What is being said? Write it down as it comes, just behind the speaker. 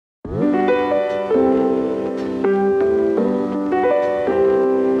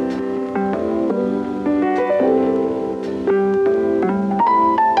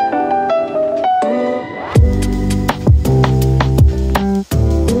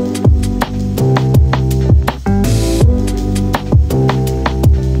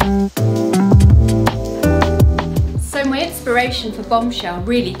inspiration for Bombshell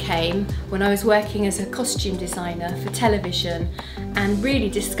really came when I was working as a costume designer for television and really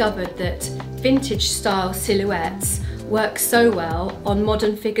discovered that vintage style silhouettes work so well on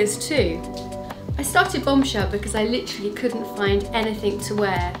modern figures too. I started Bombshell because I literally couldn't find anything to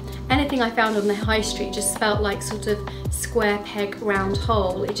wear. Anything I found on the high street just felt like sort of square peg round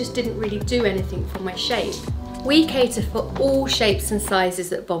hole. It just didn't really do anything for my shape. We cater for all shapes and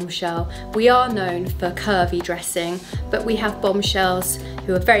sizes at Bombshell. We are known for curvy dressing, but we have Bombshells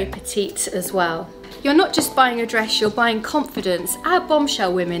who are very petite as well. You're not just buying a dress, you're buying confidence. Our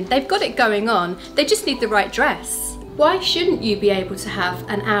Bombshell women, they've got it going on. They just need the right dress. Why shouldn't you be able to have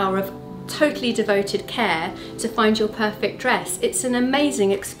an hour of totally devoted care to find your perfect dress? It's an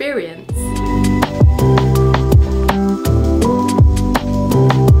amazing experience.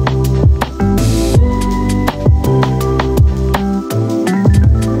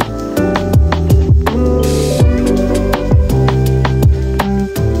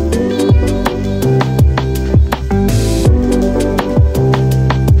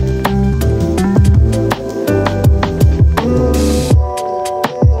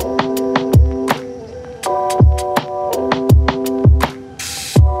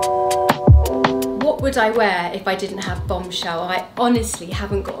 What would I wear if I didn't have Bombshell? I honestly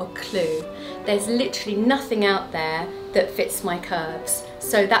haven't got a clue. There's literally nothing out there that fits my curves,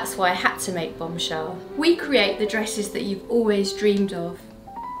 so that's why I had to make Bombshell. We create the dresses that you've always dreamed of,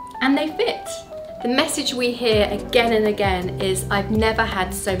 and they fit. The message we hear again and again is, I've never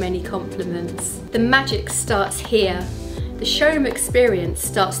had so many compliments. The magic starts here. The showroom experience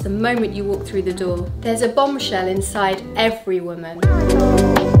starts the moment you walk through the door. There's a Bombshell inside every woman.